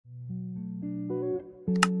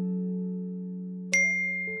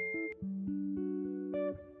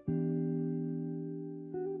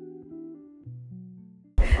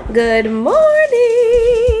Good morning.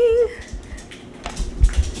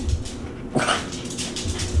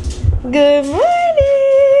 Good morning.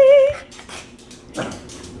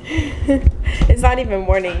 It's not even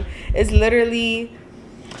morning. It's literally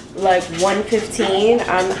like 1:15.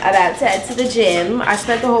 I'm about to head to the gym. I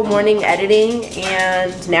spent the whole morning editing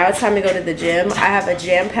and now it's time to go to the gym. I have a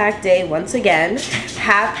jam-packed day once again.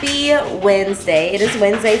 Happy Wednesday. It is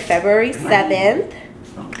Wednesday, February 7th.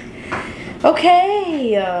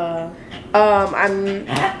 Okay.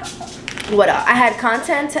 What else? I had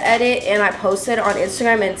content to edit and I posted on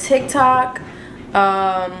Instagram and TikTok.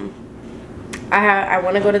 I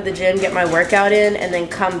want to go to the gym, get my workout in, and then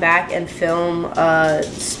come back and film a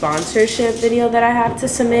sponsorship video that I have to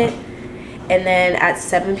submit. And then at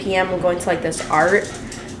 7 p.m. I'm going to like this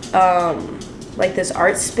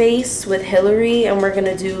art space with Hillary, and we're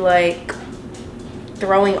gonna do like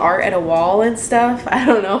throwing art at a wall and stuff. I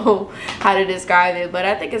don't know how to describe it, but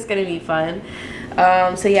I think it's gonna be fun.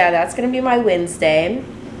 So yeah, that's gonna be my Wednesday.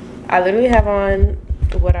 I literally have on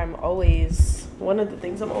what one of the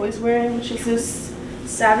things I'm always wearing, which is this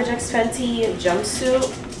Savage X Fenty jumpsuit.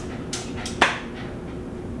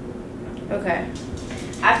 Okay.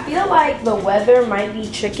 I feel like the weather might be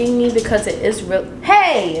tricking me because it is real.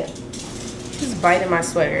 Hey! Just biting my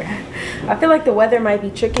sweater. I feel like the weather might be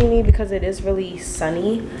tricking me because it is really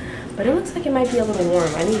sunny, but it looks like it might be a little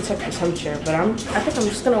warm. I need to check the temperature, but I think I'm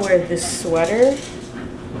just gonna wear this sweater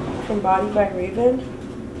from Body by Raven.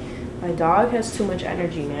 My dog has too much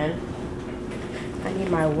energy, man. I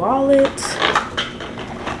need my wallet,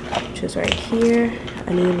 which is right here.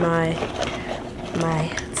 I need my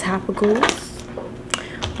topicals,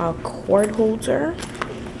 a cord holder.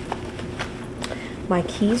 My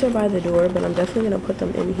keys are by the door, but I'm definitely gonna put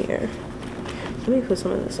them in here. Let me put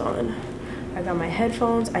some of this on. I got my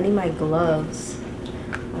headphones. I need my gloves,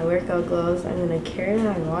 my workout gloves. I'm gonna carry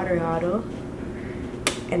my water bottle,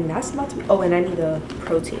 and that's about to be. Oh, and I need a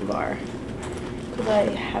protein bar because I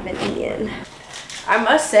haven't eaten. I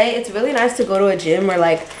must say, it's really nice to go to a gym where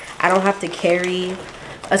like I don't have to carry,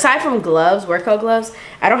 aside from gloves, workout gloves,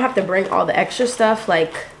 I don't have to bring all the extra stuff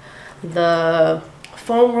like the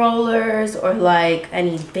foam rollers or like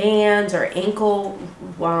any bands or ankle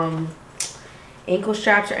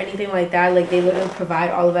straps or anything like that. Like they literally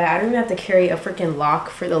provide all of that. I don't even have to carry a freaking lock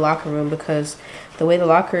for the locker room because the way the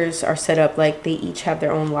lockers are set up, like they each have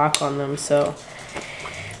their own lock on them. So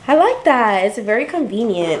I like that. It's very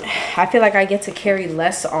convenient. I feel like I get to carry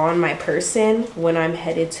less on my person when I'm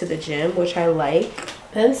headed to the gym, which I like.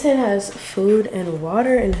 Benson has food and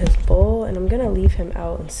water in his bowl, and I'm gonna leave him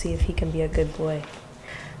out and see if he can be a good boy.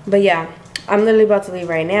 But yeah, I'm literally about to leave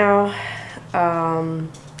right now. And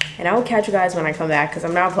I will catch you guys when I come back because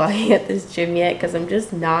I'm not vlogging at this gym yet because I'm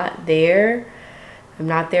just not there. I'm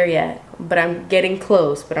not there yet, but I'm getting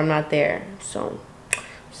close, but I'm not there. So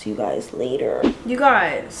see you guys later. You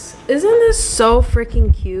guys, isn't this so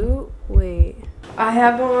freaking cute? Wait, I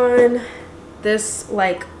have on this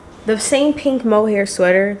like the same pink mohair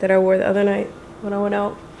sweater that I wore the other night when I went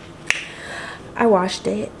out. I washed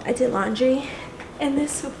it, I did laundry, and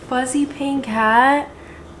this fuzzy pink hat,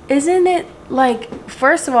 isn't it like,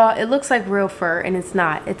 first of all, it looks like real fur and it's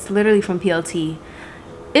not. It's literally from PLT.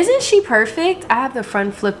 Isn't she perfect? I have the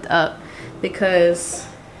front flipped up because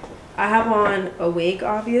I have on a wig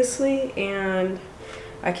obviously and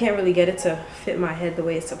I can't really get it to fit my head the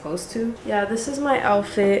way it's supposed to. Yeah, this is my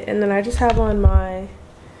outfit, and then I just have on my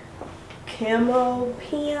camo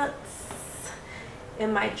pants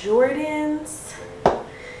and my Jordans,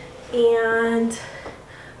 and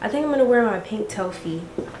I think I'm gonna wear my pink toffee.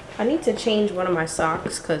 I need to change one of my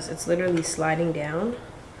socks because it's literally sliding down,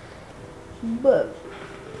 but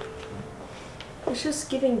it's just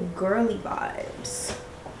giving girly vibes.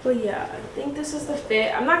 But yeah, I think this is the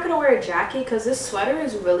fit. I'm not gonna wear a jacket because this sweater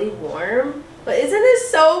is really warm. But isn't this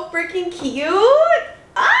so freaking cute?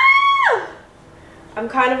 Ah! I'm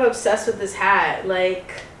kind of obsessed with this hat.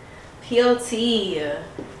 Like, PLT.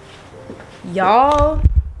 Y'all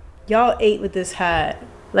ate with this hat.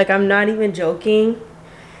 Like, I'm not even joking.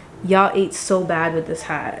 Y'all ate so bad with this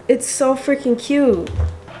hat. It's so freaking cute.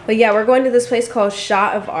 But yeah, we're going to this place called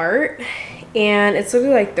Shot of Art. And it's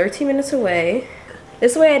literally like 13 minutes away.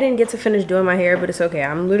 This way I didn't get to finish doing my hair, but it's okay.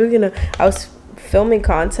 I'm literally gonna, I was filming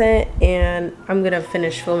content and I'm gonna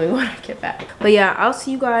finish filming when I get back. But yeah, I'll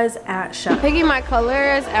see you guys at Shop. Picking my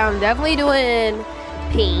colors, I'm definitely doing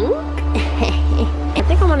pink. I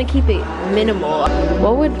think I wanna keep it minimal.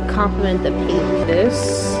 What would complement the pink?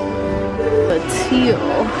 This, the teal.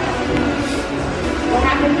 What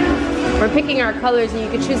happened? We're picking our colors and you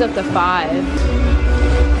can choose up to 5.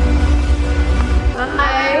 Hi.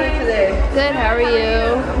 How are you today? Good, how are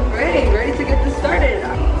you? Great, ready to get this started.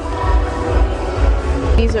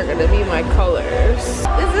 These are gonna be my colors.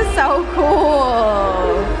 This is so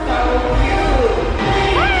cool. So cute.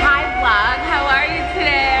 Hi vlog, how are you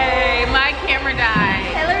today? My camera died.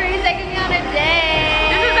 Hillary's taking me on a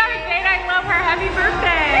date. This is our date, I love her. Happy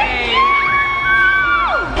birthday.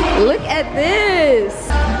 Look at this.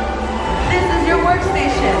 This is your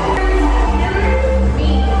workstation.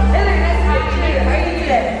 Hillary, nice to meet you. How are you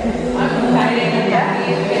today? I'm excited.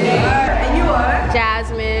 Yeah. And you are?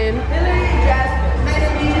 Jasmyn. Hillary and Jasmyn. Nice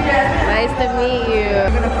to meet you, Jasmyn. Nice to meet you.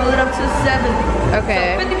 I'm gonna fill it up to 70.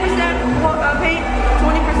 Okay. So 50% paint,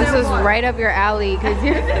 20% This is water. right up your alley because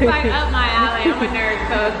you're It's like up my alley. I'm a nerd,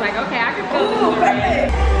 so it's like, okay, I can feel this Ooh,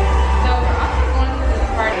 already. perfect. So we're also going to this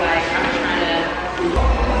party. Like, I'm trying to.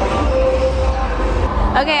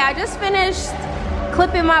 Okay, I just finished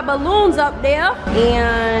clipping my balloons up there.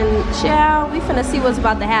 And child, we finna see what's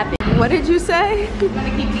about to happen. What did you say? I'm gonna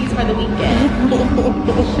keep these for the weekend.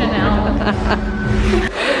 Chanel. I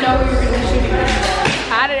didn't know we were gonna be shooting this.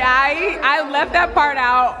 How did I left that part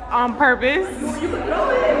out on purpose.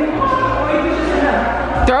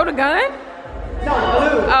 Throw the gun? No,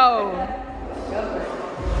 blue. Oh.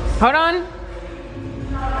 Hold on.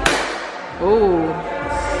 Ooh.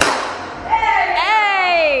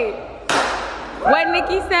 Hey! What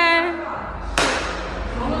Nikki said?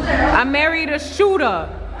 I married a shooter.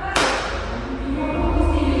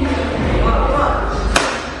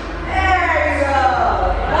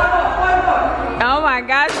 Oh my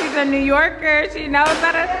gosh, she's a New Yorker. She knows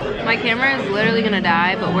how to. My camera is literally gonna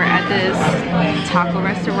die, but we're at this taco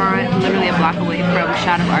restaurant, literally a block away from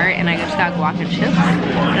Shot of Art, and I just got guac and chips.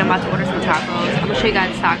 And I'm about to order some tacos. I'm gonna show you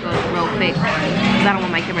guys tacos real quick, because I don't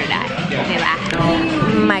want my camera to die. Okay, bye.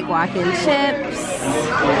 My guac and chips.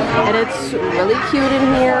 And it's really cute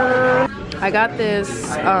in here. I got this,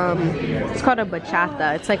 it's called a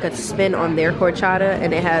bachata. It's like a spin on their horchata,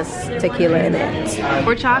 and it has tequila in it.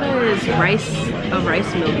 Horchata is a rice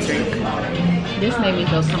milk drink. This made me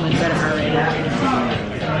feel so much better already.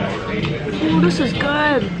 Ooh, this is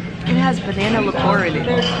good. It has banana liqueur in it.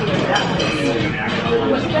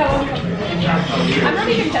 I'm not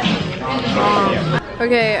even testing.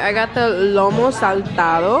 Okay, I got the lomo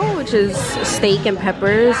saltado, which is steak and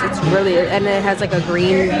peppers. It's really, and it has like a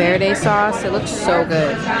green verde sauce. It looks so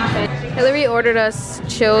good. Hillary ordered us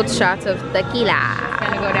chilled shots of tequila.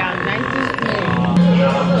 Gonna go down nice and smooth.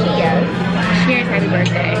 Cheers. Cheers, happy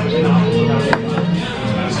birthday.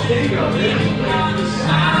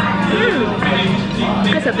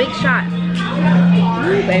 That's a big shot.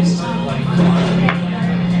 Ooh, baby.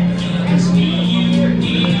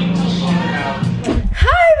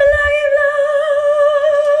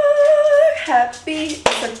 Happy,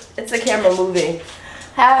 it's a camera moving.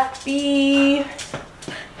 Happy,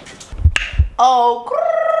 oh,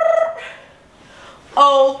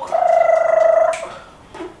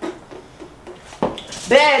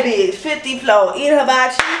 baby, 50 flow, eat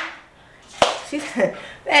hibachi. She said,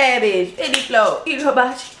 baby, 50 flow, eat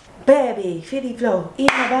hibachi. Baby, 50 flow,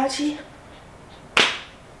 eat hibachi.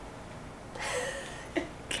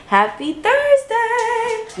 Happy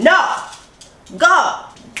Thursday. No, go.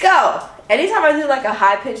 Anytime I do like a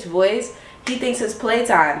high-pitched voice, he thinks it's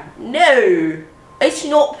playtime. No, it's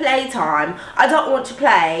not playtime. I don't want to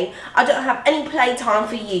play. I don't have any playtime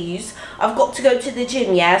for yous. I've got to go to the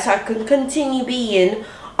gym, yeah, so I can continue being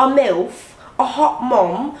a MILF, a hot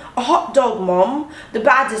mom, a hot dog mom, the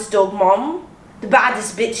baddest dog mom, the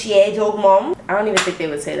baddest bitch, yeah, dog mom. I don't even think they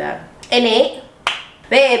would say that. Innit?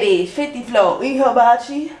 Baby, 50 flow, eat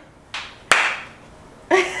hibachi.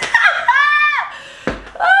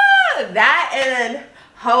 That and then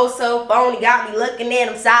ho so phony got me looking at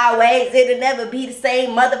him sideways. It'll never be the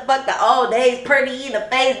same motherfucker. The old days pretty in the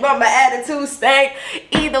face, but my attitude stank.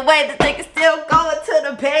 Either way, the thing is still going to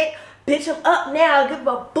the bank. Bitch, I'm up now. Give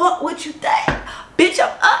a fuck what you think. Bitch,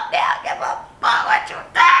 I'm up now. Give a fuck what you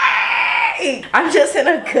think. I'm just in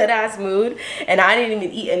a good ass mood, and I didn't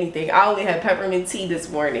even eat anything. I only had peppermint tea this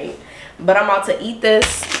morning, but I'm about to eat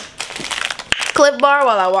this Clip Bar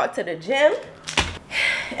while I walk to the gym.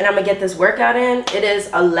 And I'm gonna get this workout in. It is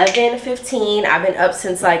 11:15. I've been up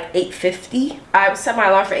since like 8:50. I set my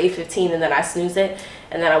alarm for 8:15 and then I snoozed it,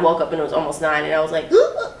 and then I woke up and it was almost 9 and I was like,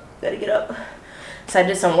 gotta get up. So I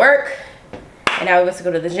did some work and now we're going to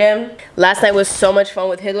go to the gym. Last night was so much fun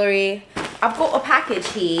with Hillary. I've got a package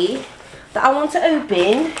here that I want to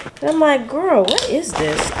open. And I'm like, girl, what is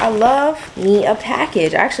this? I love me a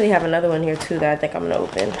package. I actually have another one here too that I think I'm gonna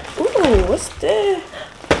open. Ooh, what's this?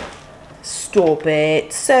 Stop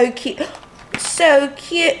it. So cute. So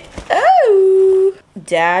cute. Oh.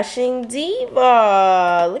 Dashing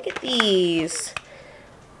Diva. Look at these.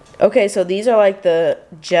 Okay, so these are like the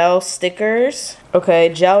gel stickers. Okay,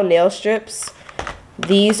 gel nail strips.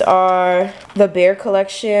 These are the Bear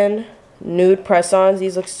Collection nude press-ons.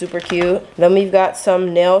 These look super cute. Then we've got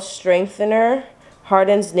some nail strengthener.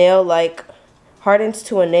 Hardens nail like hardens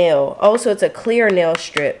to a nail. Oh, so it's a clear nail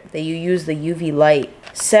strip that you use the UV light.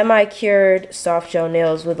 Semi-cured soft gel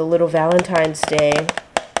nails with a little Valentine's Day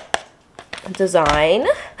design.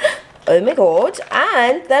 Oh my god.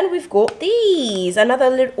 And then we've got these, another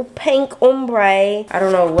little pink ombre. I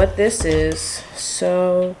don't know what this is,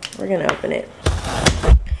 so we're gonna open it.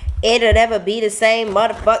 It'll never be the same,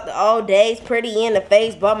 motherfucker, the old days, pretty in the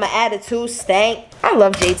face, but my attitude stank. I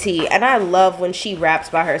love JT, and I love when she raps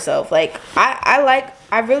by herself. Like,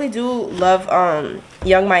 I really do love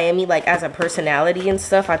Young Miami, like, as a personality and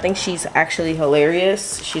stuff. I think she's actually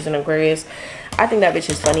hilarious. She's an Aquarius. I think that bitch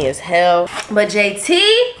is funny as hell. But JT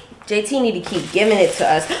need to keep giving it to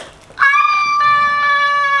us.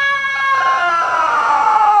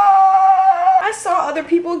 I saw other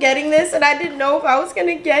people getting this and I didn't know if I was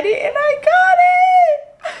gonna get it, and I got it.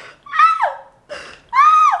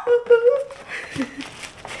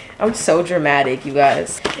 I'm so dramatic, you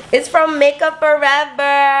guys. It's from Makeup Forever.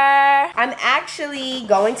 I'm actually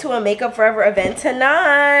going to a Makeup Forever event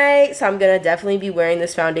tonight, so I'm gonna definitely be wearing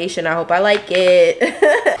this foundation. I hope I like it.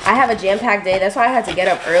 I have a jam-packed day. That's why I had to get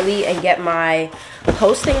up early and get my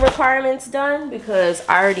posting requirements done, because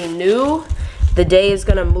I already knew the day is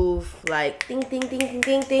gonna move like ding, ding, ding, ding,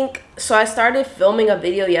 ding, ding. So I started filming a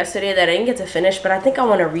video yesterday that I didn't get to finish, but I think I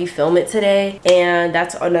want to refilm it today, and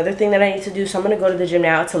that's another thing that I need to do. So I'm gonna go to the gym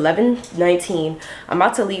now. It's 11:19. I'm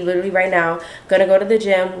about to leave literally right now. Gonna go to the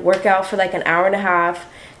gym, work out for like an hour and a half,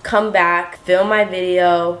 come back, film my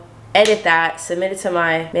video, edit that, submit it to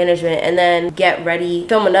my management, and then get ready,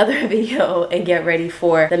 film another video and get ready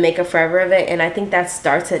for the Makeup Forever event. And I think that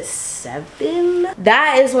starts at 7.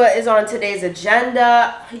 That is what is on today's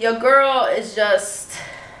agenda. Your girl is just,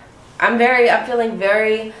 I'm feeling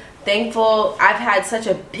very thankful. I've had such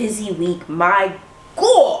a busy week, my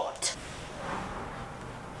God.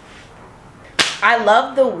 I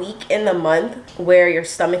love the week in the month where your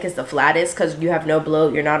stomach is the flattest, because you have no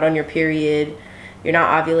bloat, you're not on your period, you're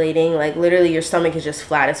not ovulating, like literally your stomach is just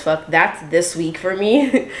flat as fuck. That's this week for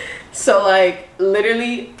me. So like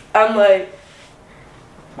literally I'm like,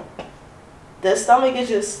 the stomach is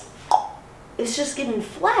just, it's just getting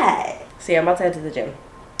flat. So yeah, I'm about to head to the gym.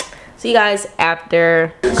 See you guys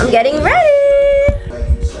after. I'm getting ready.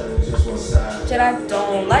 Shit I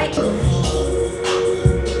don't like. Who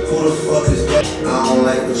the fuck is that? I don't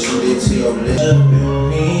like what you did to your lip.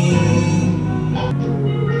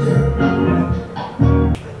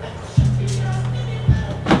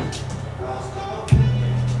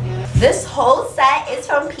 This whole set is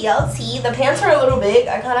from PLT. The pants are a little big.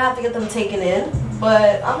 I kind of have to get them taken in,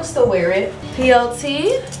 but I'm gonna still wear it.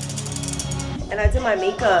 PLT. And I did my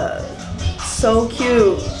makeup. So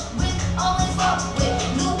cute.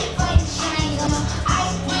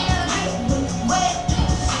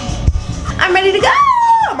 I'm ready to go.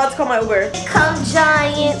 I'm about to call my Uber. Come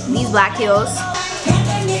Giant. These black heels.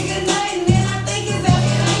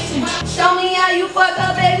 Show me how you fuck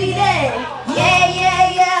up every day. Yeah, yeah,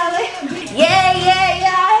 yeah. Yeah, yeah,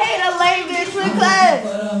 yeah. I hate a lame bitch with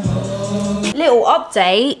class. Little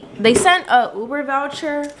update. They sent a Uber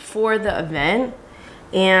voucher for the event,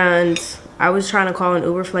 and I was trying to call an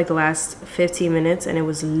Uber for like the last 15 minutes and it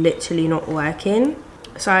was literally not working.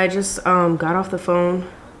 So I just got off the phone.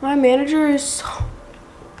 My manager is so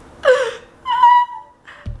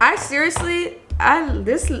I seriously,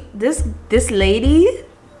 this lady,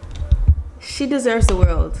 she deserves the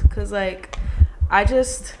world, because like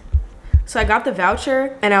so I got the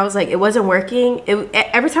voucher and I was like, it wasn't working.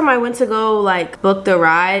 Every time I went to go like book the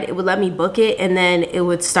ride, it would let me book it, and then it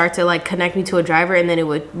would start to like connect me to a driver, and then it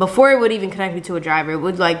would, before it would even connect me to a driver, it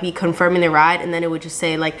would like be confirming the ride, and then it would just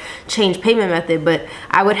say like change payment method. But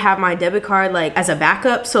I would have my debit card like as a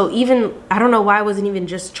backup, so even, I don't know why I wasn't even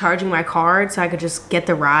just charging my card so I could just get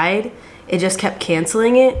the ride. It just kept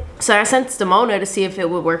canceling it. So I sent Stamona to see if it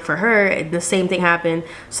would work for her, and the same thing happened.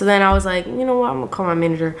 So then I was like, you know what, I'm gonna call my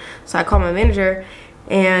manager. So I called my manager,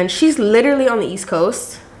 and she's literally on the East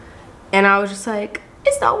Coast, and I was just like,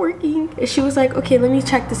 it's not working. And she was like, okay, let me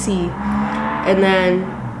check to see. And then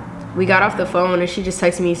we got off the phone and she just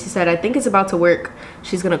texted me. She said, I think it's about to work.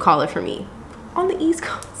 She's gonna call it for me on the East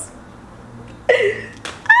Coast.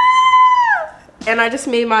 And I just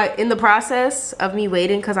made in the process of me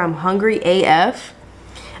waiting, because I'm hungry AF,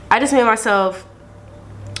 I just made myself,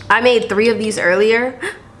 I made 3 of these earlier.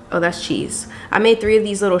 Oh, that's cheese. I made 3 of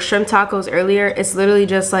these little shrimp tacos earlier. It's literally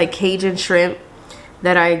just like Cajun shrimp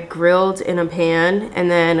that I grilled in a pan,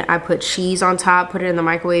 and then I put cheese on top, put it in the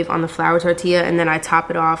microwave on the flour tortilla, and then I top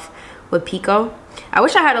it off with pico. I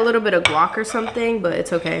wish I had a little bit of guac or something, but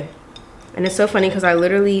it's okay. And it's so funny because I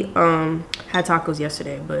literally had tacos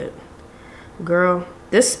yesterday, but girl,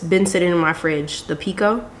 this been sitting in my fridge, the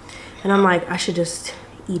pico, and I'm like, I should just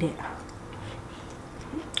eat it.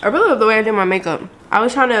 I really love the way I did my makeup. I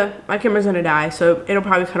was trying to, my camera's gonna die, so it'll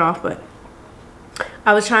probably cut off, but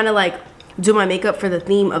I was trying to like do my makeup for the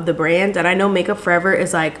theme of the brand. And I know Makeup Forever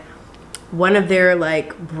is like one of their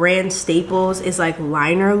like brand staples is like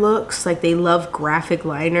liner looks. Like they love graphic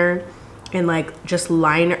liner and like just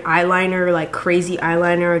liner, eyeliner, like crazy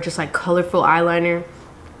eyeliner, or just like colorful eyeliner.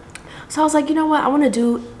 So I was like, you know what, I want to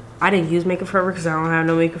do, I didn't use Makeup Forever because I don't have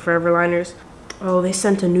no Makeup Forever liners. Oh, they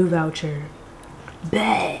sent a new voucher.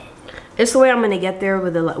 Bet. It's the way I'm gonna get there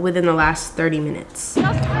within the last 30 minutes. And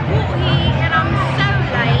I'm so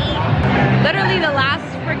late. Literally the last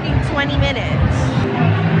freaking 20 minutes.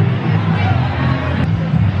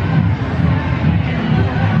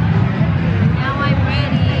 Now I'm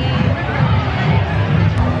ready.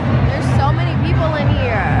 There's so many people in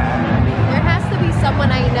here. There has to be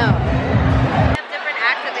someone I know. We have different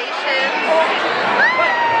activations.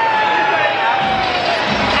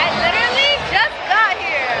 I literally just got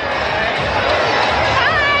here.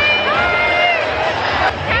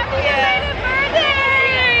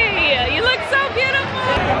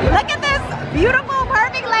 Look at this beautiful,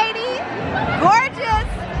 perfect lady. Gorgeous.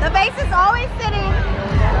 The base is always sitting.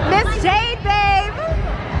 Miss Jade, babe.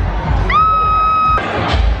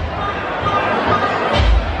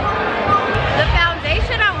 The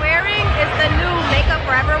foundation I'm wearing is the new Makeup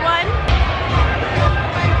Forever one.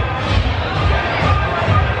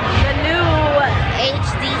 The new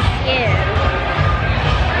HD Skin.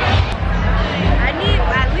 I need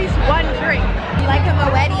at least one drink. Like a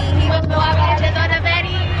Moetti. He was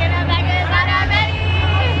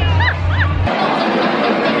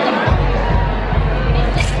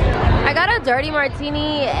I got a dirty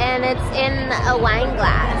martini and it's in a wine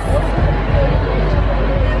glass.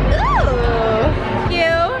 Ooh,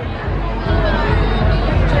 cute.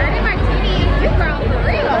 Dirty martini, you girl for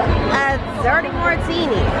real. A dirty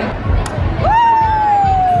martini.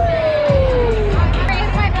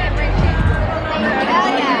 It's my favorite thing. Hell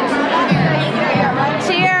yeah.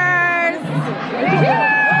 Cheers.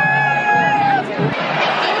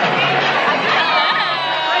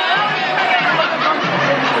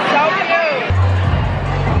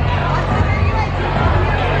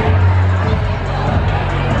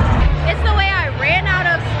 It's the way I ran out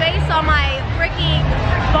of space on my freaking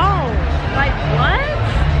phone. Like, what?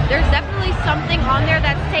 There's definitely something on there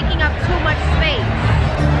that's taking up too much space.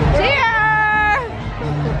 Cheers!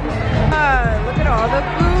 Look at all the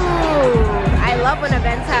food. I love when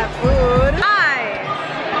events have food. Hi.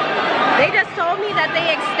 They just told me that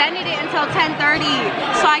they extended it until 10:30,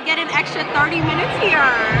 so I get an extra 30 minutes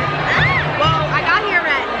here. Well, I got here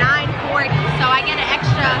at 9:40, so I get an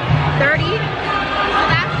extra 30. So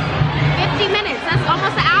that's 50 minutes. That's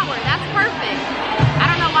almost an hour. That's perfect. I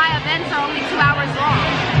don't know why events are only 2 hours long.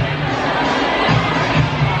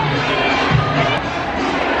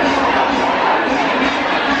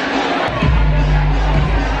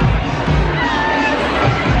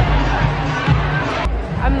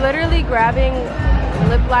 I'm literally grabbing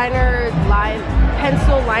lip liner,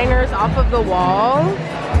 pencil liners off of the wall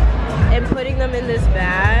and putting them in this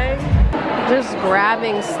bag. Just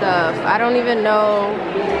grabbing stuff. I don't even know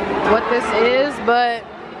what this is, but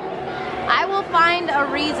I will find a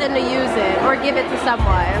reason to use it or give it to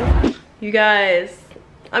someone. You guys,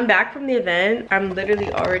 I'm back from the event. I'm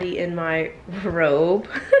literally already in my robe.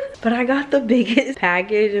 But I got the biggest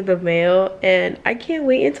package in the mail and I can't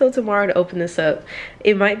wait until tomorrow to open this up.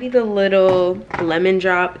 It might be the little lemon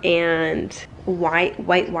drop and white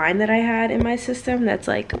wine that I had in my system that's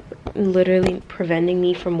like literally preventing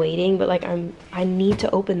me from waiting, but like I need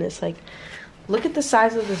to open this. Like, look at the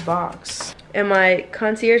size of this box. And my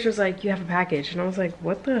concierge was like, you have a package. And I was like,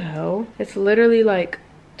 what the hell? It's literally like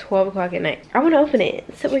 12 o'clock at night. I want to open it,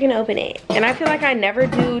 so we're gonna open it. And I feel like I never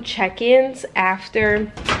do check-ins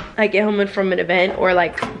after I get home from an event or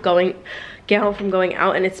like get home from going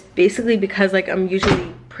out, and it's basically because like I'm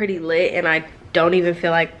usually pretty lit and I don't even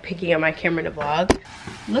feel like picking up my camera to vlog.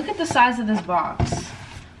 Look at the size of this box.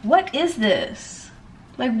 What is this?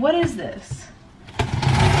 Like, what is this?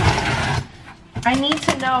 I need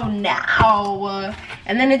to know now.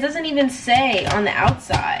 And then it doesn't even say on the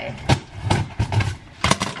outside.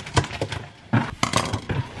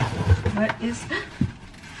 What is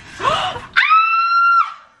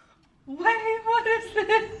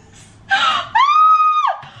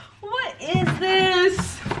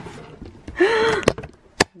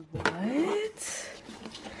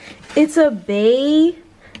It's a bay.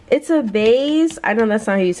 It's a Bay's. I know that's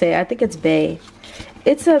not how you say it. I think it's Bay.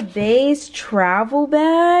 It's a Bay's travel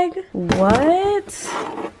bag. What?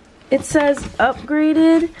 It says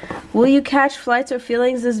upgraded. Will you catch flights or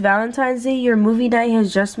feelings this Valentine's Day? Your movie night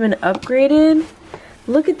has just been upgraded.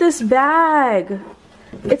 Look at this bag.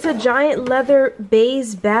 It's a giant leather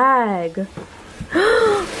Bay's bag.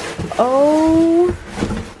 Oh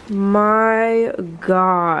my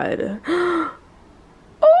god.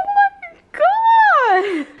 Oh my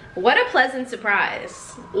god. What a pleasant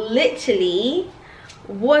surprise. Literally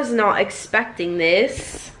was not expecting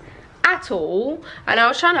this at all. And I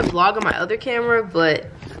was trying to vlog on my other camera, but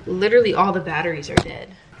literally all the batteries are dead.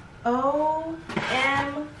 OM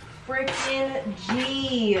freaking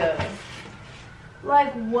G.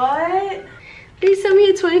 Like what? They sent me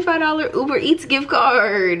a $25 Uber Eats gift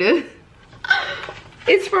card.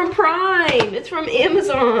 It's from Prime. It's from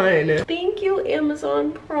Amazon. Thank you,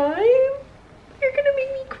 Amazon Prime. You're gonna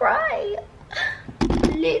make me cry.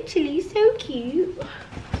 Literally so cute.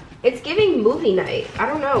 It's giving movie night. I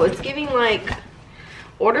don't know. It's giving like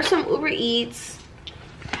order some Uber Eats,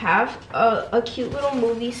 have a cute little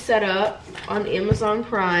movie set up on Amazon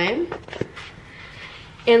Prime,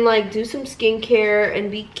 and like do some skincare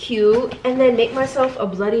and be cute, and then make myself a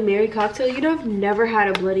Bloody Mary cocktail. You know, I've never had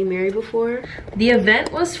a Bloody Mary before. The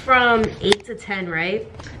event was from 8 to 10, right?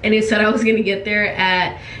 And it said I was gonna get there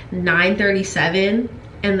at 9:37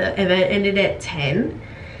 and the event ended at 10.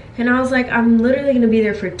 And I was like, I'm literally gonna be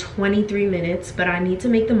there for 23 minutes, but I need to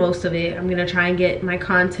make the most of it. I'm gonna try and get my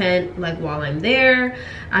content like while I'm there.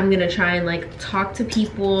 I'm gonna try and like talk to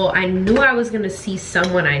people. I knew I was gonna see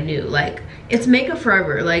someone I knew. Like, it's Makeup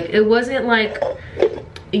Forever. Like, it wasn't like,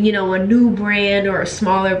 you know, a new brand or a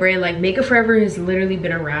smaller brand. Like, Makeup Forever has literally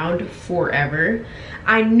been around forever.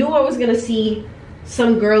 I knew I was gonna see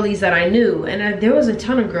some girlies that I knew, and there was a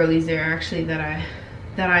ton of girlies there actually that I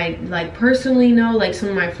like personally know, like some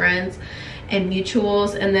of my friends and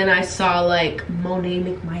mutuals. And then I saw like Monet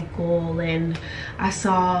McMichael, and I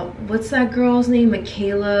saw, what's that girl's name,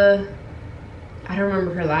 Michaela, I don't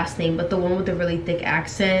remember her last name, but the one with the really thick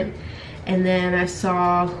accent. And then I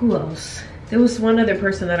saw, who else? There was one other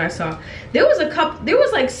person that I saw. There was a couple, there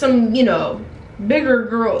was like some, you know, bigger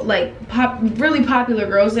girl, like really popular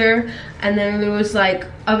girls there. And then there was like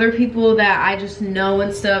other people that I just know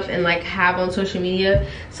and stuff and like have on social media.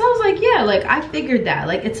 So I was like, yeah, like I figured that,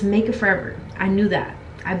 like it's Makeup Forever. I knew that.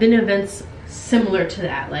 I've been to events similar to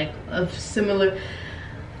that, like of similar.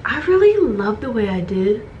 I really love the way I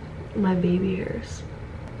did my baby hairs.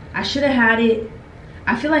 I should have had it,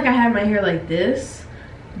 I feel like I had my hair like this,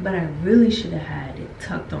 but I really should have had it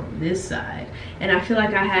tucked on this side. And I feel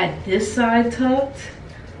like I had this side tucked,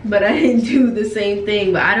 but I didn't do the same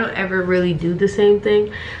thing. But I don't ever really do the same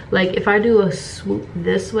thing. Like if I do a swoop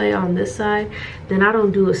this way on this side, then I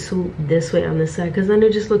don't do a swoop this way on this side, because then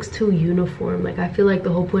it just looks too uniform. Like I feel like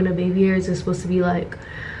the whole point of baby hairs is supposed to be like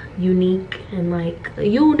unique and like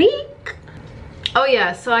unique. Oh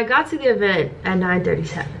yeah, so I got to the event at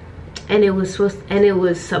 9:37. And it was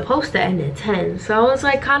supposed to end at 10. So I was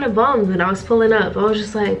like kind of bummed when I was pulling up. I was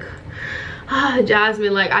just like,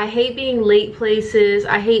 Jasmyn, like I hate being late places.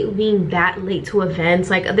 I hate being that late to events.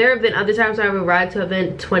 Like there have been other times where I've arrived to an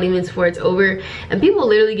event 20 minutes before it's over, and people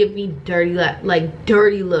literally give me dirty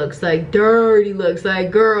looks, like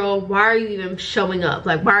girl, why are you even showing up?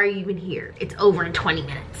 Like why are you even here? It's over in 20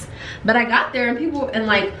 minutes. But I got there and people, and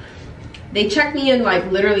like they checked me in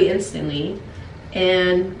like literally instantly.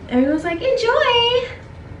 And everyone was like, enjoy,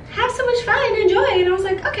 have so much fun, enjoy. And I was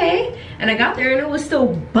like, okay. And I got there and it was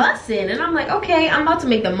still bussing, and I'm like, okay, I'm about to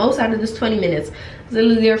make the most out of this 20 minutes. I was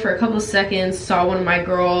literally there for a couple of seconds, saw one of my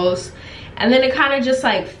girls, and then it kind of just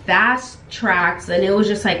like fast tracks, and it was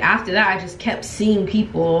just like after that I just kept seeing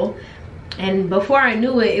people. And before I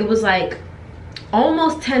knew it, it was like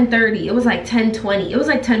almost 10:30. It was like 10:20. It was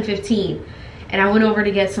like 10:15. And I went over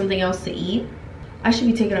to get something else to eat. I should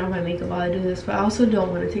be taking off my makeup while I do this, but I also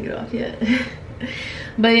don't want to take it off yet.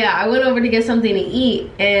 But yeah, I went over to get something to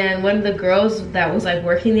eat, and one of the girls that was like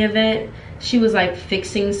working the event, she was like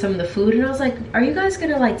fixing some of the food, and I was like, are you guys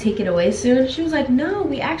gonna like take it away soon? She was like, no,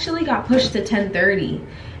 we actually got pushed to 10:30.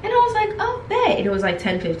 And I was like, oh, bet. And it was like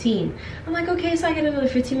 10:15. I'm like, okay, so I get another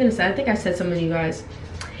 15 minutes. I think I said something to you guys.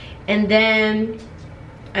 And then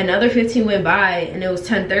another 15 went by and it was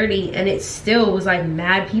 10:30, and it still was like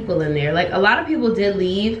mad people in there. Like a lot of people did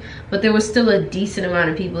leave, but there was still a decent amount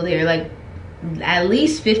of people there, like at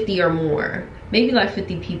least 50 or more, maybe like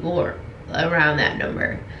 50 people or around that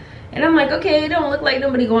number. And I'm like, okay, it don't look like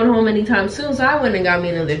nobody going home anytime soon. So I went and got me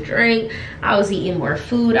another drink. I was eating more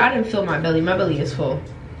food. I didn't fill my belly. My belly is full.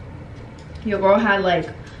 Your girl had like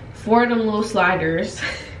 4 of them little sliders.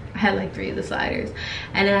 I had like 3 of the sliders,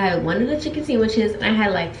 and then I had 1 of the chicken sandwiches, and I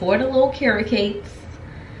had like 4 of the little carrot cakes,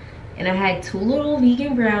 and I had 2 little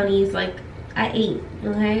vegan brownies. Like, I ate,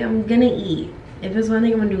 okay? I'm gonna eat. If there's one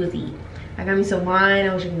thing I'm gonna do is eat. I got me some wine.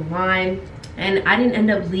 I was drinking wine, and I didn't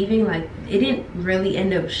end up leaving. Like, it didn't really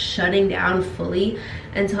end up shutting down fully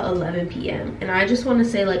until 11 p.m. and I just want to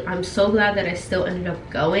say, like, I'm so glad that I still ended up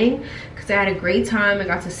going, because I had a great time. I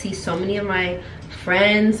got to see so many of my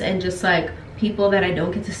friends and just like people that I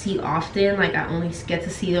don't get to see often. Like, I only get to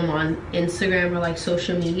see them on Instagram or like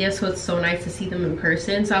social media, so it's so nice to see them in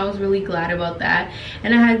person. So I was really glad about that,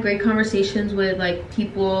 and I had great conversations with like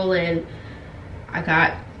people, and I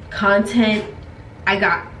got content, I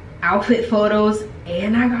got outfit photos,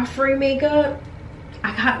 and I got free makeup.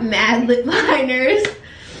 I got mad lip liners,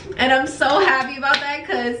 and I'm so happy about that,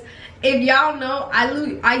 because if y'all know,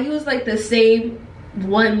 I use like the same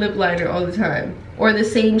one lip liner all the time, or the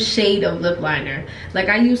same shade of lip liner. Like,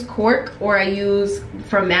 I use Cork, or I use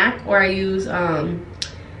from MAC, or I use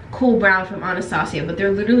Cool Brown from Anastasia, but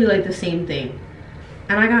they're literally like the same thing.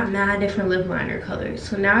 And I got mad different lip liner colors,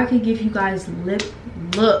 so now I could give you guys lip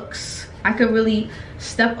looks. I could really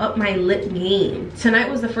step up my lip game. Tonight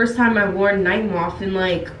was the first time I wore Night Moth in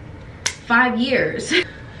like 5 years.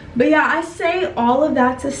 But yeah, I say all of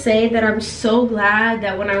that to say that I'm so glad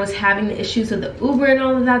that when I was having the issues with the Uber and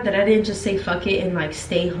all of that, that I didn't just say fuck it and like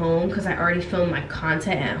stay home, because I already filmed my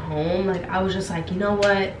content at home. Like, I was just like, you know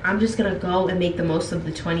what, I'm just gonna go and make the most of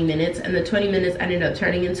the 20 minutes. And the 20 minutes ended up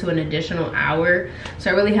turning into an additional hour.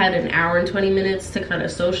 So I really had an hour and 20 minutes to kind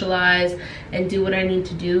of socialize and do what I need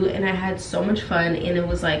to do. And I had so much fun, and it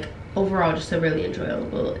was like overall just a really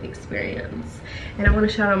enjoyable experience. And I want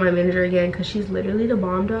to shout out my manager again, because she's literally the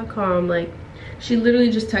bomb.com. Like, she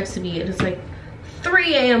literally just texted me, and it's like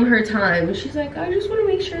 3 a.m. her time, and she's like, I just want to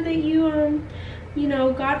make sure that you you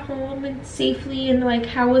know, got home and safely, and like,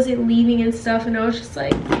 how was it leaving and stuff. And I was just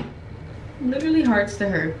like, literally hearts to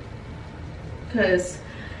her, because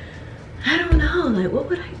I don't know, like, what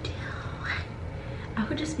would I do? I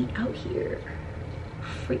would just be out here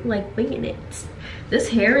like winging it. This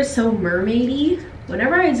hair is so mermaidy.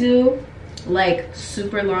 Whenever I do like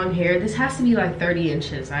super long hair, this has to be like 30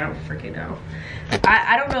 inches. I don't freaking know.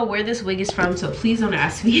 I don't know where this wig is from, so please don't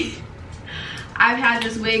ask me. I've had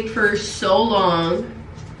this wig for so long.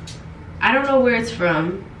 I don't know where it's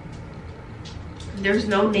from. There's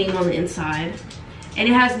no name on the inside, and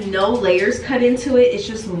it has no layers cut into it. It's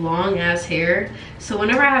just long ass hair. So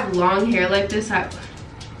whenever I have long hair like this,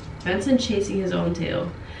 Benson chasing his own tail.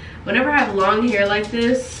 Whenever I have long hair like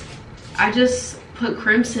this, I just put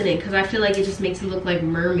crimps in it, because I feel like it just makes it look like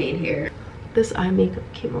mermaid hair. This eye makeup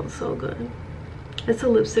came out so good. It's a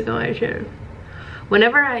lipstick on my chin.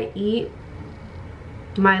 Whenever I eat,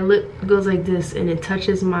 my lip goes like this, and it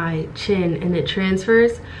touches my chin, and it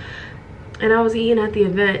transfers. And I was eating at the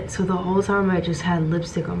event, so the whole time I just had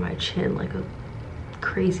lipstick on my chin like a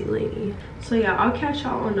crazy lady. So yeah, I'll catch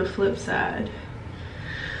y'all on the flip side.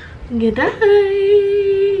 Good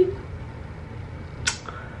night.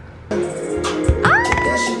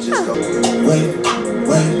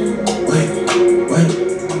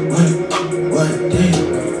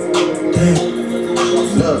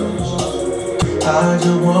 I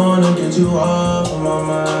just wanna get you off of my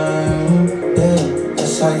mind. Damn,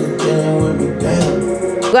 that's how you're dealing with me,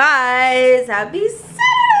 damn. Guys, happy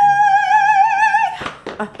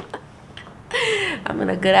Saturday. I'm in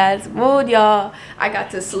a good ass mood, y'all. I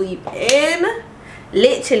got to sleep in.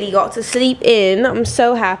 Literally got to sleep in. I'm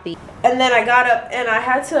so happy. And then I got up and I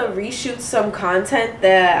had to reshoot some content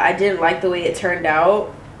that I didn't like the way it turned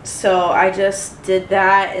out. So I just did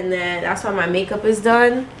that, and then that's why my makeup is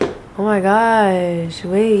done. Oh my gosh,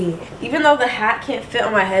 wait. Even though the hat can't fit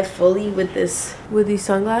on my head fully with these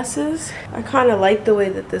sunglasses, I kind of like the way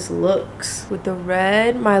that this looks. With the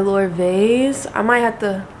red, my Lord vase. I might have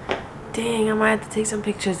to take some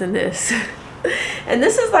pictures in this. And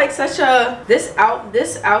this is like such a, this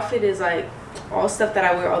outfit is like all stuff that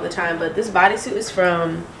I wear all the time, but this bodysuit is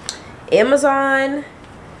from Amazon.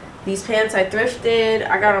 These pants I thrifted.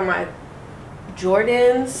 I got on my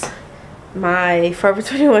Jordans, my Forever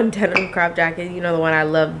 21 denim crop jacket, you know, the one I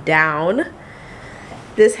love, down.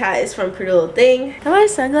 This hat is from Pretty Little Thing, and my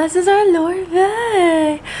sunglasses are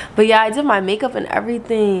Lorve. But yeah, I did my makeup and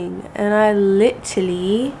everything, and I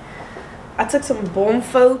took some bomb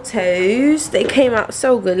photos. They came out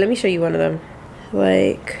so good. Let me show you one of them.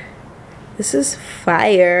 Like, this is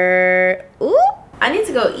fire. Ooh, I need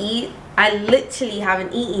to go eat. I literally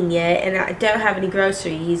haven't eaten yet, and I don't have any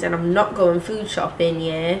groceries, and I'm not going food shopping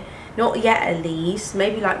yet. Not yet, at least.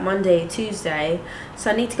 Maybe like Monday, Tuesday.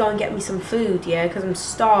 So I need to go and get me some food, yeah, because I'm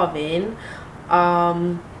starving.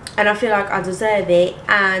 And I feel like I deserve it.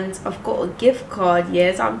 And I've got a gift card,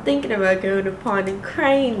 yeah, so I'm thinking about going to Pond and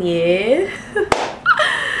Crane, yeah.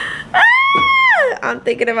 I'm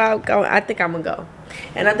thinking about going. I think I'm gonna go.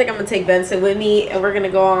 And I think I'm gonna take Benson with me, and we're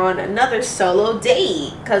gonna go on another solo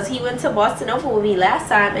date, because he went to Boston Open with me last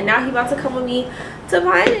time, and now he about to come with me to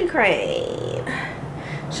Pine and Crane.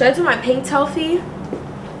 Should I do my pink toffee?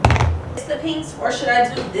 It's the pinks, or should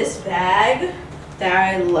I do this bag that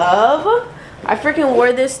I love? I freaking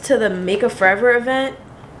wore this to the Makeup Forever event.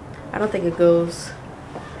 I don't think it goes.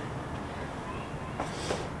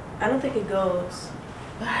 I don't think it goes.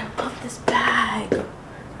 But I love this bag.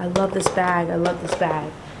 I love this bag. I love this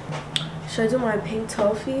bag. Should I do my pink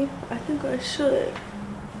toffee? I think I should.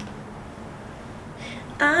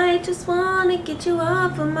 I just wanna get you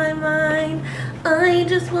off of my mind. I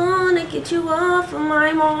just wanna get you off of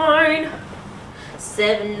my mind.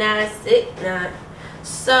 7969.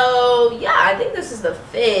 So yeah, I think this is the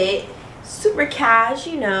fit. Super cash,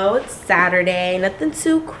 you know, it's Saturday, nothing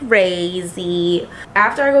too crazy.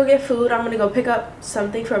 After I go get food, I'm gonna go pick up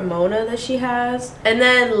something from Mona that she has, and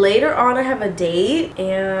then later on I have a date,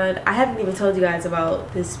 and I haven't even told you guys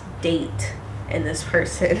about this date and this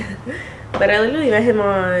person. But I literally met him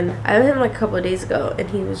like a couple of days ago, and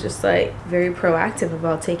he was just like very proactive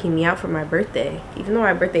about taking me out for my birthday, even though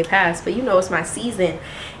my birthday passed. But you know, it's my season.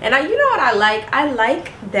 And you know what I like? I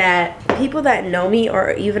like that people that know me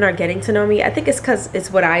or even are getting to know me, I think it's because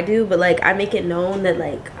it's what I do, but like I make it known that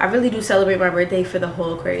like I really do celebrate my birthday for the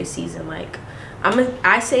whole Aquarius season. Like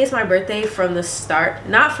I say it's my birthday from the start,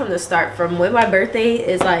 not from the start, from when my birthday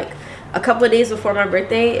is like a couple of days before my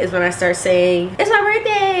birthday is when I start saying, it's my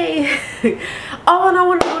birthday. Oh, and I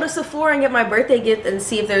want to go to Sephora and get my birthday gift and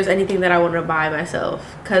see if there's anything that I want to buy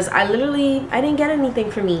myself. Because I didn't get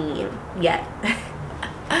anything for me yet.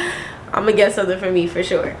 I'm going to get something for me for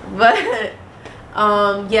sure. But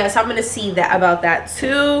yeah, so I'm gonna see about that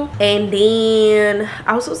too. And then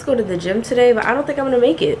I was supposed to go to the gym today, but I don't think I'm gonna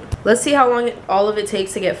make it. Let's see how long all of it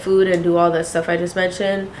takes to get food and do all that stuff I just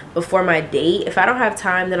mentioned before my date. If I don't have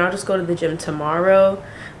time, then I'll just go to the gym tomorrow.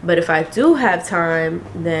 But if I do have time,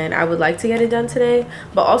 then I would like to get it done today.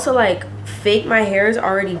 But also, like, fake my hair is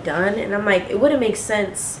already done, and I'm like, it wouldn't make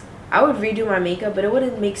sense. I would redo my makeup, but it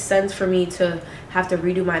wouldn't make sense for me to have to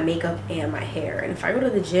redo my makeup and my hair. And if I go to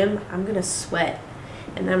the gym, I'm gonna sweat,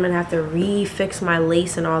 and then I'm gonna have to refix my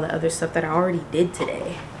lace and all the other stuff that I already did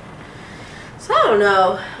today. So I don't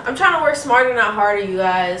know. I'm trying to work smarter, not harder, you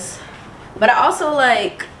guys. But I also,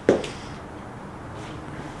 like,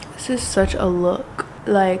 this is such a look.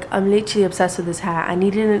 Like, I'm literally obsessed with this hat. I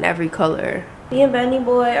need it in every color. Me and Benny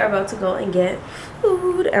Boy are about to go and get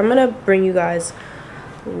food. I'm gonna bring you guys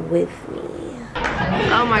with me.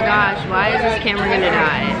 Oh my gosh, why is this camera gonna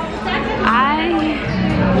die? I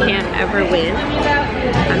can't ever win.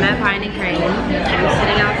 I'm at Pine and Crane. I'm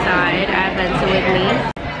sitting outside. I have Benson with me,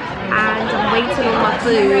 and I'm waiting on my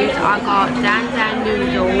food. I got Dan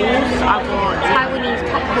noodles, I got Taiwanese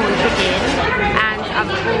popcorn chicken, and I've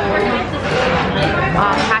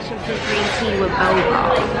got passion fruit green tea with boba.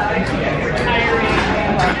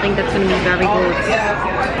 I think that's gonna be very good.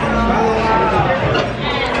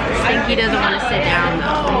 Stinky doesn't want to sit down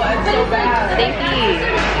though. Stinky,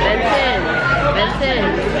 Benson, sit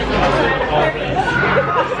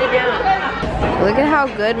down. Look at how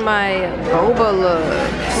good my boba looks.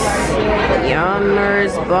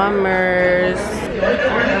 Yummers, bummers.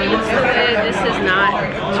 It's so good. This is not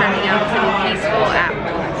turning out to be peaceful at all.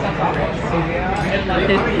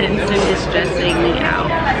 Benson is stressing me out.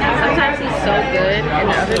 Sometimes he's so good, and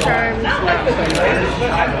other times not so much.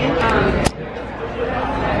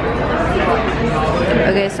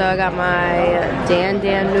 Okay, so I got my Dan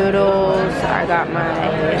noodles, I got my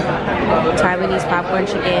Taiwanese popcorn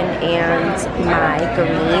chicken, and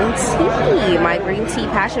my green tea,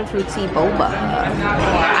 passion fruit tea boba.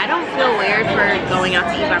 I don't feel weird for going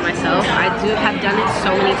out to eat by myself. I have done it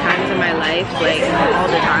so many times in my life, like all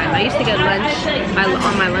the time. I used to get lunch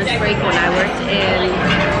on my lunch break when I worked in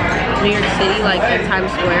New York City, like in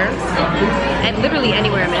Times Square, and literally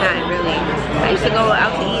anywhere in Manhattan, really. I used to go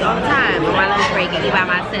out to eat all the time on my lunch break and eat by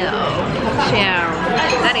myself. Chill.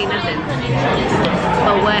 That ain't nothing.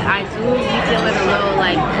 But what I do be feeling a little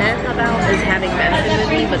like about is having Benson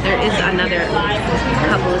with me, but there is another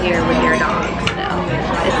couple here with their dogs, so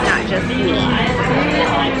it's not just me.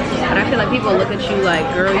 But I feel like people look at you like,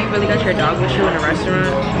 girl, you really got your dog with you in a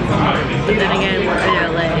restaurant? But then again, we're in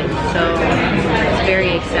LA, so it's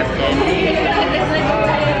very accepted.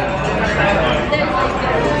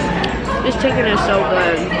 This chicken is so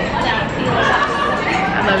good.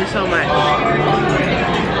 I love it so much.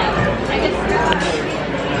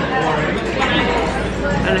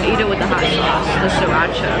 And I eat it with the hot sauce, the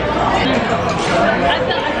sriracha.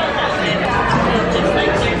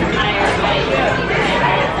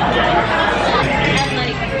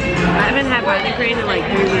 I haven't had vitamin cream in like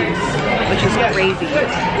 3 weeks, which is crazy.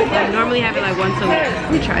 I normally have it like once a week.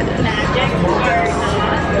 Let me try this.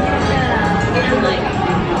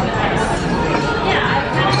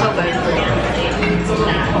 So good.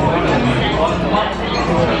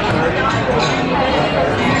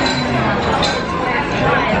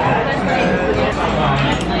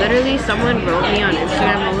 Literally, someone wrote me on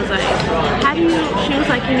Instagram and was like, she was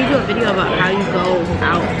like, can you do a video about how you go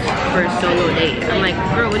out for a solo date? I'm like,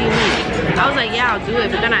 girl, what do you mean? I was like, yeah, I'll do it,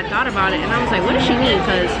 but then I thought about it and I was like, what does she mean?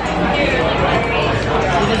 Because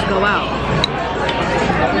you just go out.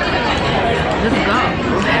 Just go.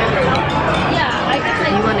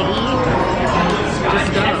 You want to eat?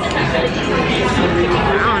 Just go. I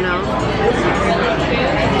don't know.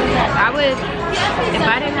 I would, if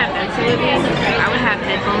I didn't have Benson with me, I would have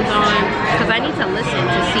headphones on because I need to listen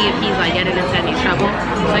to see if he's like getting into any trouble.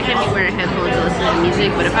 So I can't be wearing headphones to listen to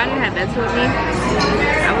music. But if I didn't have Benson with me,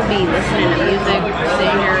 I would be listening to music,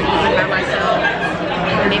 sitting here eating by myself,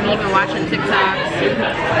 maybe even watching TikToks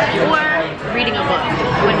or reading a book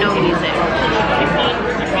with no music.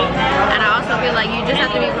 And I also feel like you just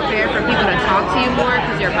have to be prepared for people to talk to you more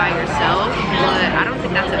because you're by yourself, but I don't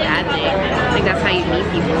think that's a bad thing. I think that's how you meet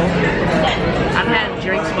people. I've had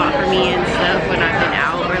drinks bought for me and stuff when I've been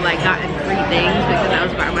out, or like gotten free things because I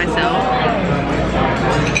was by myself.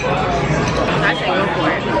 So I say go for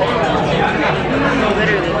it.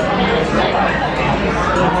 Literally.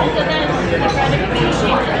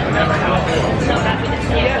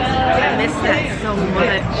 I miss that so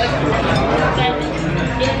much.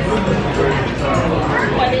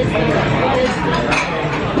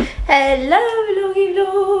 Hello vloggy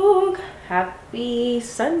vlog. Happy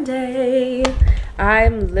Sunday.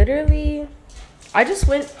 I'm literally,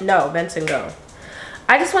 Benson go.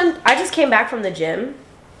 I just came back from the gym,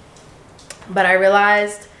 but I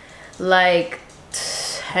realized like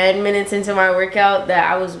 10 minutes into my workout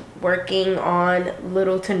that I was working on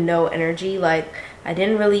little to no energy. Like I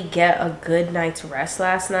didn't really get a good night's rest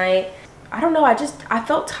last night. I don't know, I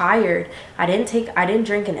felt tired. I didn't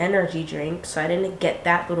drink an energy drink, so I didn't get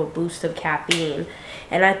that little boost of caffeine.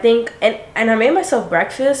 And I think, and I made myself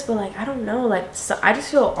breakfast, but like, I don't know, like, so I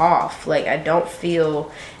just feel off. Like, I don't feel,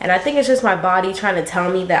 and I think it's just my body trying to tell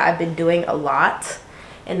me that I've been doing a lot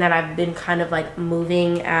and that I've been kind of like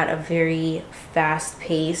moving at a very fast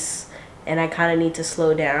pace and I kind of need to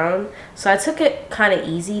slow down. So I took it kind of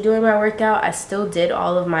easy doing my workout. I still did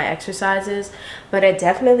all of my exercises, but I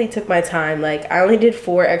definitely took my time. Like I only did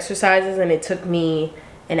 4 exercises and it took me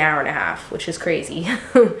an hour and a half, which is crazy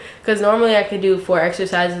because normally I could do 4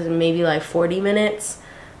 exercises in maybe like 40 minutes,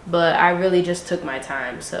 but I really just took my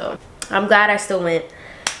time. So I'm glad I still went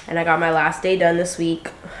and I got my last day done this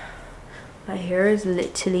week. My hair is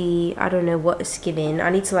literally, I don't know what it's giving.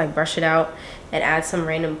 I need to like brush it out and add some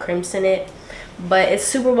random crimps in it. But it's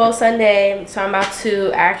Super Bowl Sunday, so I'm about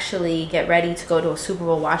to actually get ready to go to a Super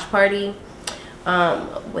Bowl watch party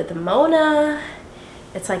with Mona.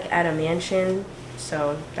 It's like at a mansion,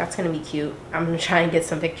 so that's gonna be cute. I'm gonna try and get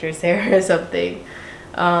some pictures there or something.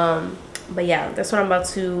 But yeah, that's what I'm about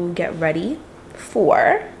to get ready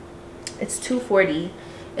for. It's 2:40.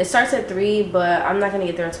 It starts at 3, but I'm not gonna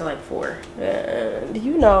get there until like 4. And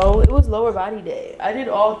you know, it was lower body day. I did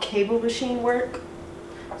all cable machine work,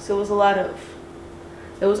 so it was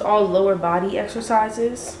it was all lower body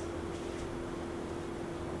exercises.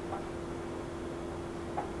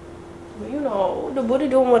 You know, the booty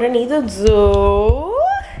doing what I need to do.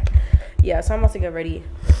 Yeah, so I'm about to get ready.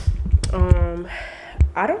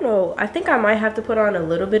 I don't know. I think I might have to put on a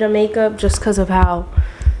little bit of makeup just because of how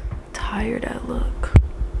tired I look.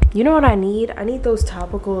 You know what I need? I need those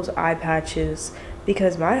topicals eye patches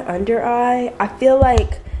because my under eye, I feel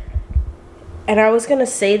like, and I was gonna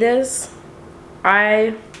say this,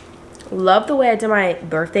 I love the way I did my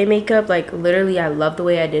birthday makeup. Like literally I love the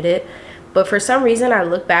way I did it, but for some reason I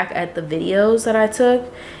look back at the videos that I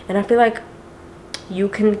took and I feel like you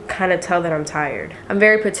can kind of tell that I'm tired. I'm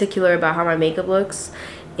very particular about how my makeup looks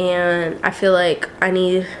and I feel like I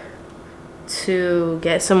need to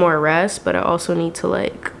get some more rest, but I also need to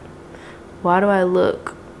like, why do I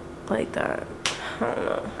look like that? I don't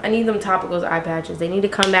know. I need them topicals eye patches. They need to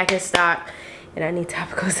come back in stock and I need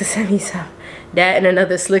topicals to send me some. That and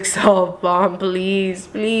another Slick Solve bomb, please,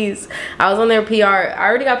 please. I was on their PR. I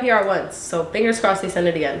already got PR once, so fingers crossed they send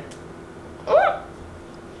it again.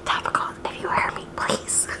 Topicals.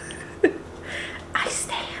 please. I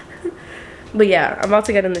stand. But yeah, I'm about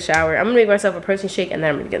to get in the shower. I'm gonna make myself a protein shake and then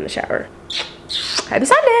I'm gonna get in the shower. Happy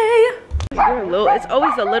Sunday. It's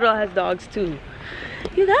always the little ass dogs too.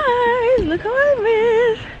 You guys, look who I'm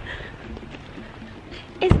with.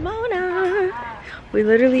 It's Mona. We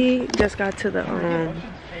literally just got to the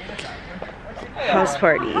house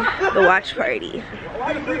party, the watch party.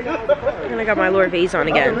 And I got my Lord vase on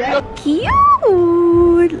again. Cute.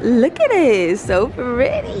 Look at it, so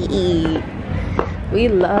pretty. We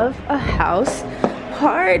love a house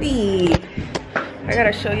party. I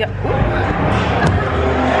gotta show you. I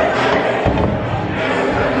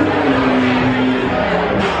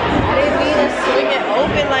didn't mean to swing it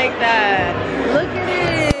open like that. Look at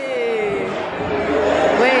it.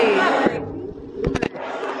 Wait.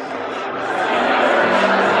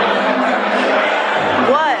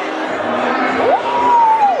 What?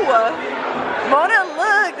 Ooh. Mona,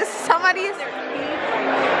 look. This is somebody's.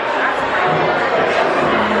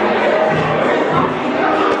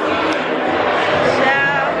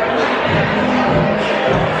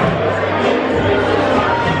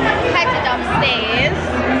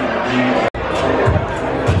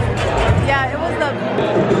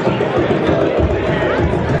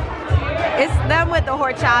 With the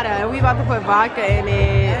horchata, and we about to put vodka in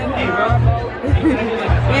it.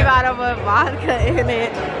 We about to put vodka in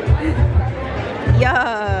it.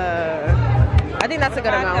 Yeah, I think that's a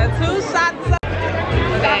good amount. 2 shots. The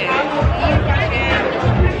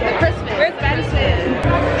Christmas.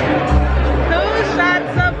 2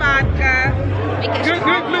 shots of vodka.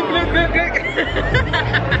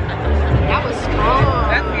 That was strong.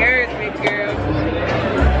 That's yours, big girl.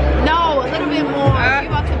 No, a little bit more. We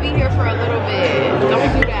about to be here for a little bit.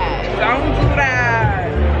 Don't do that. Don't do that.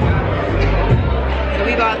 So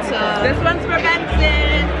we about to. This one's for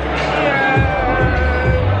Benson. Yeah.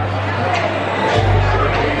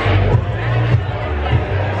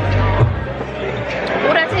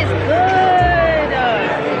 Oh, that tastes good.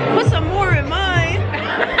 Put some more in mine.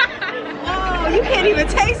 Oh, you can't even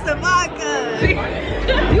taste the vodka.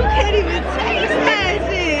 You can't even taste that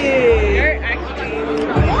shit. You're actually.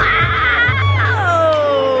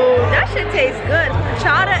 That shit tastes good.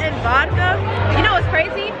 Horchata and vodka. You know what's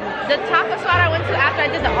crazy? The taco spot I went to after I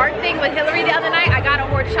did the art thing with Hillary the other night, I got a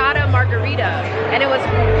horchata margarita. And it was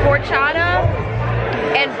horchata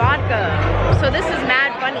and vodka. So this is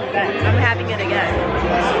mad funny that I'm having it again.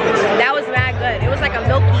 That was mad good. It was like a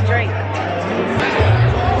milky drink.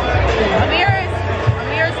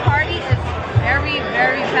 Amir's party is very,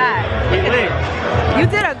 very packed. You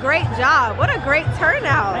did a great job. What a great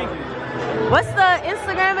turnout. Thank you. What's the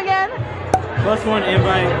Instagram again? +1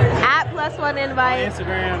 invite. At +1 invite. On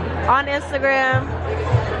Instagram. On Instagram.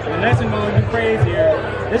 The next one will be crazier.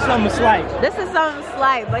 This is something slight. This is something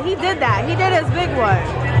slight, but he did that. He did his big one.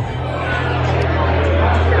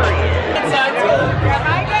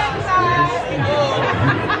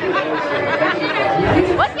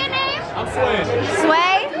 What's your name? I'm Sway.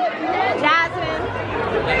 Sway? Jasmyn.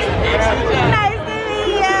 Nice to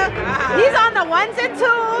meet you. He's on the 1s and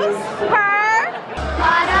 2s.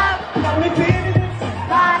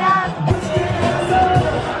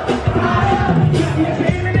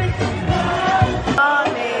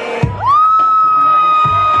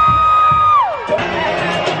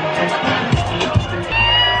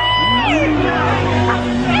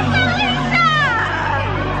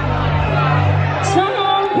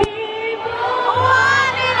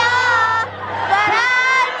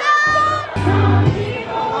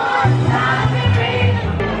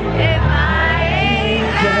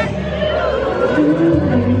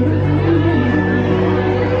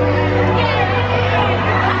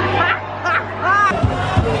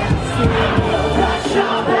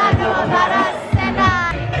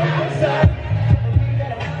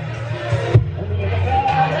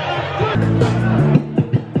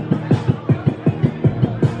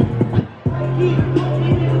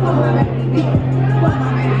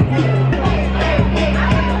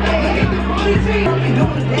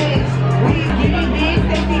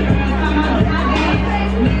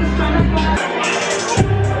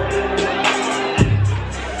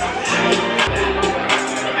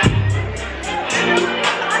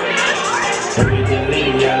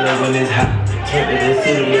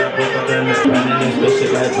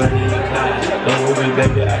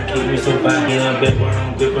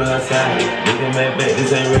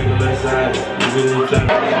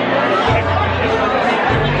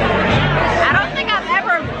 I don't think I've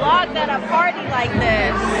ever vlogged at a party like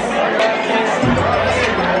this.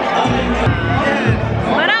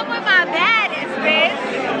 What up with my baddest, bitch?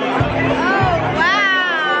 Oh wow!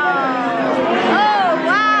 Oh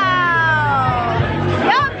wow!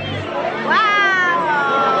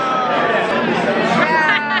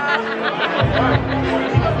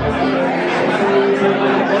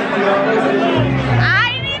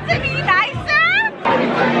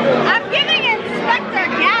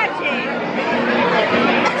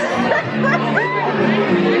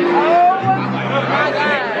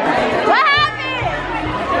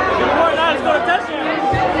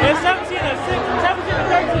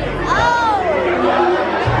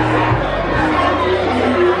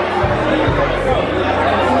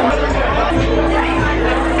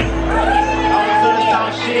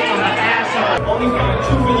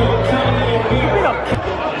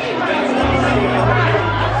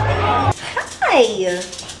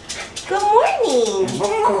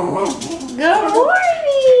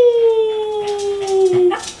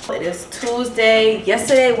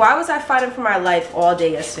 Yesterday, why was I fighting for my life all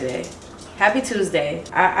day yesterday? Happy Tuesday.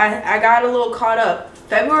 I got a little caught up.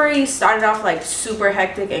 February started off like super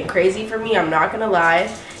hectic and crazy for me, I'm not gonna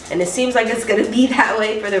lie. And it seems like it's gonna be that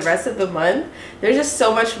way for the rest of the month. There's just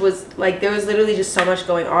so much there was literally just so much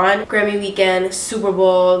going on. Grammy weekend, Super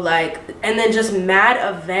Bowl, like, and then just mad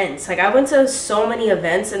events. Like, I went to so many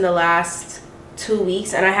events in the last 2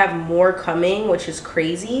 weeks and I have more coming, which is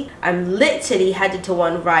crazy. I'm literally headed to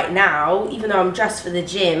one right now, even though I'm dressed for the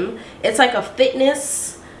gym. It's like a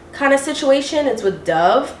fitness kind of situation. It's with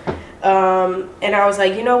Dove. And I was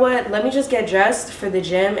like, you know what, let me just get dressed for the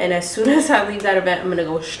gym, and as soon as I leave that event, I'm gonna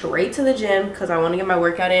go straight to the gym because I want to get my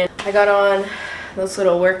workout in. I got on this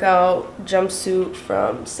little workout jumpsuit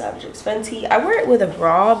from Savage X Fenty. I wear it with a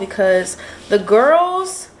bra because the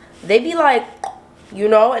girls, they be like, you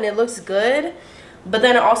know, and it looks good, but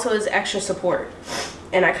then it also is extra support,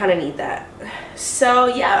 and I kind of need that. So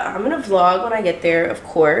yeah, I'm gonna vlog when I get there, of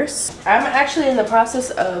course. I'm actually in the process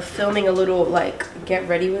of filming a little like get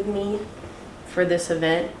ready with me for this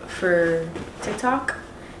event for TikTok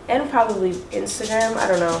and probably Instagram. I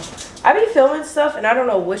don't know. I be filming stuff and I don't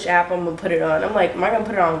know which app I'm gonna put it on. I'm like, am I gonna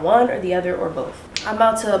put it on one or the other or both? I'm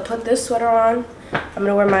about to put this sweater on. I'm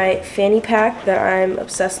gonna wear my fanny pack that I'm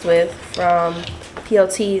obsessed with from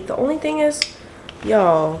PLT. The only thing is,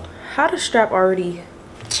 yo, how the strap already,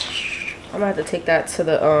 I'm gonna have to take that to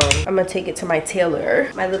the I'm gonna take it to my tailor,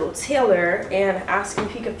 my little tailor, and ask him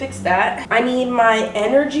if he could fix that. I need my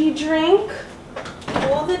energy drink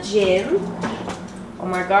for the gym. Oh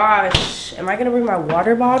my gosh, am I gonna bring my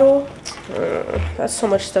water bottle? That's so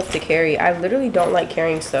much stuff to carry. I literally don't like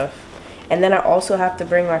carrying stuff. And then I also have to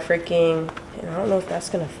bring my freaking, and I don't know if that's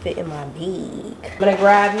gonna fit in my bag. I'm gonna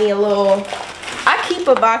grab me a little, I keep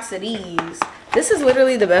a box of these. This is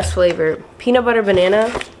literally the best flavor, peanut butter banana.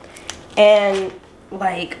 And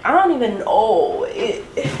like, I don't even know,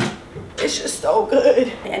 it's just so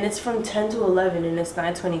good. And it's from 10 to 11 and it's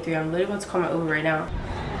 9:23. I'm literally about to call my Uber right now.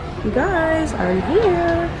 You guys, I'm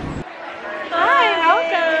here. Hi,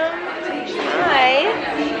 welcome. Hi.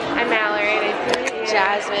 I'm Mallory. Nice to meet you.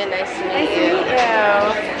 Jasmine, nice to meet you.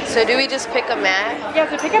 So do we just pick a mat? Yeah,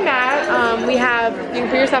 so pick a mat. We have, you can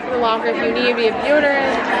put your stuff in the locker if you need. We have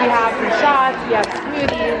deodorant, we have some shots, we have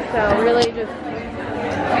smoothies. So really just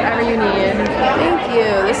whatever you need. Thank you.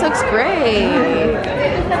 This looks great.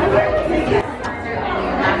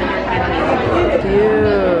 Dude.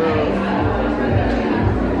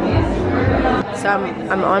 So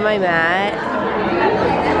I'm on my mat.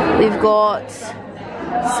 We've got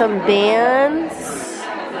some bands.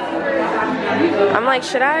 I'm like,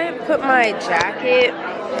 should I put my jacket?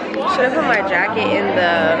 Should I put my jacket in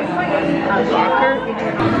the locker?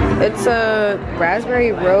 It's a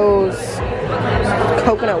raspberry rose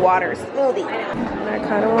coconut water smoothie. And I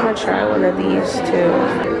kind of want to try one of these too.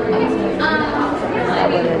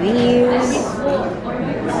 One of these.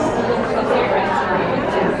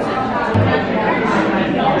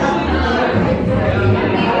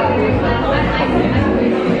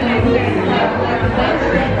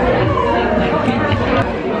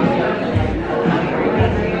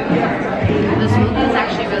 The smoothie is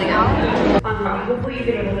actually really good. Hopefully you've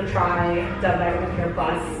been able to try Dove Vitamin Care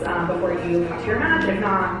Plus before you come to your match. If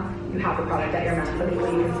not, you have the product at your match, so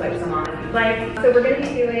hopefully you can switch some on if you'd like. So we're going to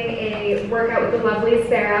be doing a workout with the lovely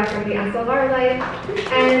Sarah from the SLR Life,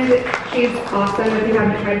 and she's awesome if you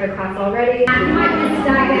haven't tried her class already. And you might just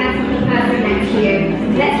diagonal to the person next to you.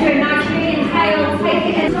 Let's do a nice inhale, take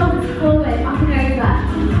it and shoulders forward, up and over.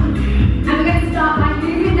 And we're going to start by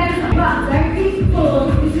moving those butts. Don't be full,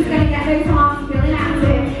 this is going to get those arms feeling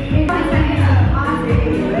active. In 5 seconds,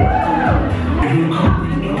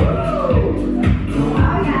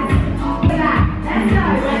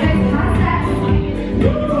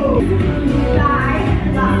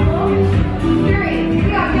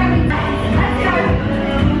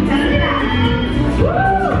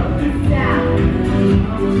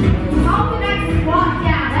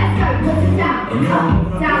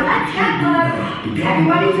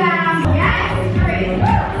 everybody down. Yes, 3.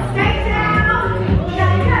 Stay down.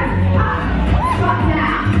 There you go. Up. Drop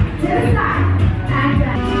down. To the side. And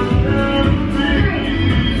down. 3.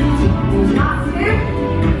 Last 2.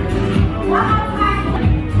 One more time.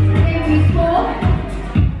 Here we 4.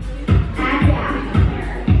 And down.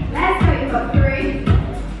 Let's go. You've got 3.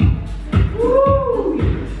 Woo.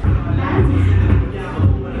 And down.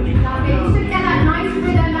 Lovely. You should get that nice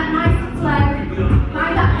rhythm, that nice flow.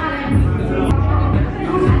 Find that balance.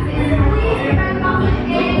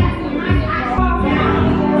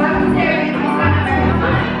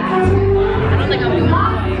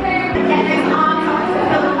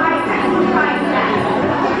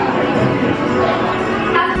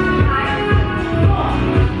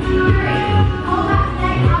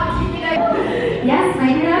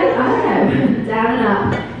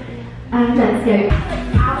 Out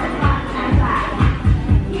and back and back.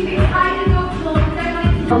 Keep it tight in your floor. Don't want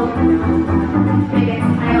it to big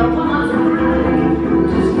exhale. One more time.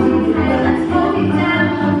 Exhale. Let's hold it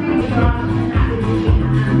down. Breathe strong.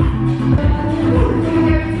 And that is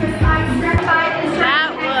your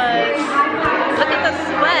Look at the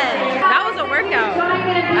sweat. That was a workout.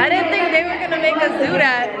 I didn't think they were gonna make us do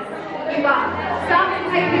that. You got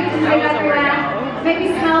some techniques everywhere. Maybe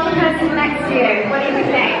smell the person next to you. What do you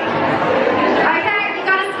think? Okay, you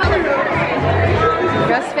gotta smell the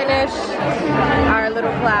Just finished our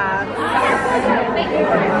little class.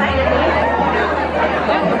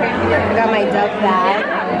 I got my duck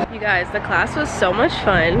bag. You guys, the class was so much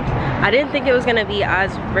fun. I didn't think it was gonna be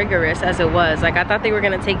as rigorous as it was. Like, I thought they were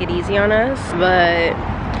gonna take it easy on us, but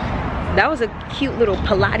that was a cute little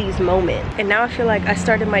Pilates moment. And now I feel like I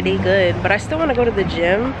started my day good, but I still wanna go to the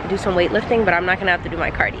gym, do some weightlifting, but I'm not gonna have to do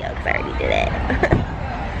my cardio because I already did it.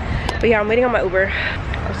 But yeah, I'm waiting on my Uber.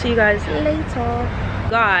 I'll see you guys later.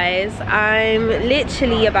 Guys, I'm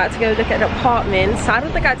literally about to go look at apartments. I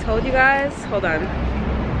don't think I told you guys, hold on.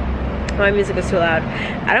 My music is too loud.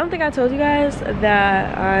 I don't think I told you guys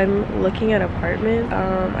that I'm looking at apartment.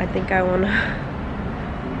 I think I'm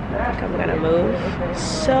gonna move.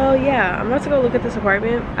 So yeah, I'm about to go look at this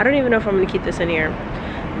apartment. I don't even know if I'm gonna keep this in here,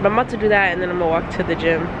 but I'm about to do that and then I'm gonna walk to the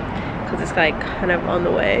gym because it's like kind of on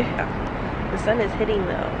the way. The sun is hitting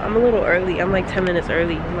though. I'm a little early. I'm like 10 minutes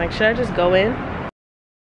early. I'm like, should I just go in?